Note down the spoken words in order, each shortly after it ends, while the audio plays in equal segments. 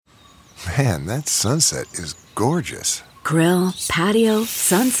Man, that sunset is gorgeous. Grill, patio,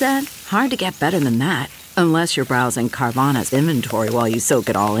 sunset. Hard to get better than that. Unless you're browsing Carvana's inventory while you soak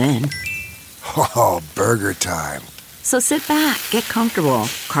it all in. Oh, burger time. So sit back, get comfortable.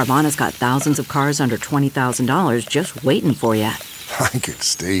 Carvana's got thousands of cars under $20,000 just waiting for you. I could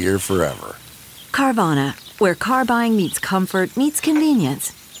stay here forever. Carvana, where car buying meets comfort meets convenience.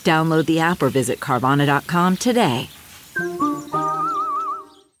 Download the app or visit Carvana.com today.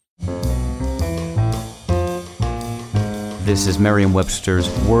 This is Merriam-Webster's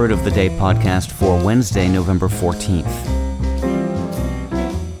Word of the Day podcast for Wednesday, November 14th.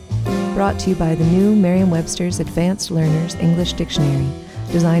 Brought to you by the new Merriam-Webster's Advanced Learners English Dictionary,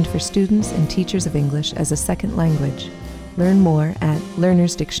 designed for students and teachers of English as a second language. Learn more at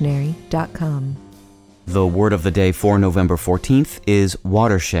learnersdictionary.com. The word of the day for November 14th is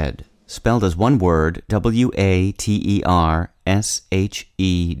watershed, spelled as one word, W-A-T-E-R-S-H-E-D.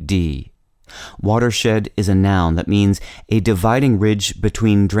 Watershed is a noun that means a dividing ridge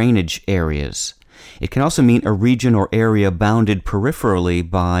between drainage areas. It can also mean a region or area bounded peripherally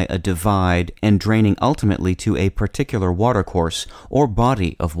by a divide and draining ultimately to a particular watercourse or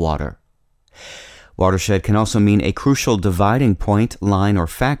body of water. Watershed can also mean a crucial dividing point, line, or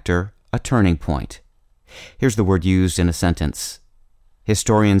factor, a turning point. Here's the word used in a sentence.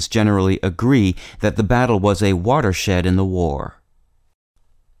 Historians generally agree that the battle was a watershed in the war.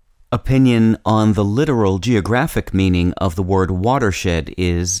 Opinion on the literal geographic meaning of the word watershed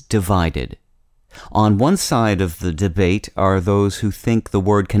is divided. On one side of the debate are those who think the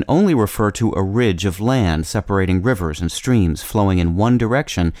word can only refer to a ridge of land separating rivers and streams flowing in one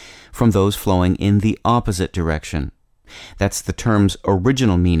direction from those flowing in the opposite direction. That's the term's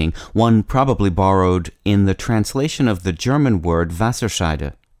original meaning, one probably borrowed in the translation of the German word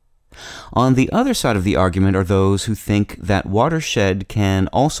Wasserscheide. On the other side of the argument are those who think that watershed can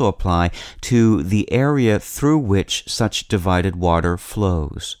also apply to the area through which such divided water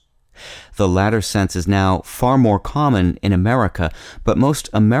flows. The latter sense is now far more common in America, but most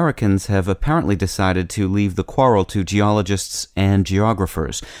Americans have apparently decided to leave the quarrel to geologists and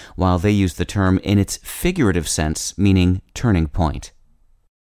geographers, while they use the term in its figurative sense, meaning turning point.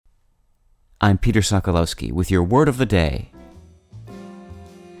 I'm Peter Sokolowski with your Word of the Day.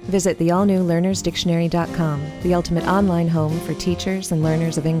 Visit the all-new learnersdictionary.com, the ultimate online home for teachers and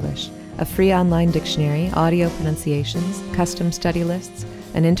learners of English. A free online dictionary, audio pronunciations, custom study lists,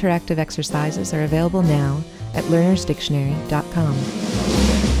 and interactive exercises are available now at learnersdictionary.com.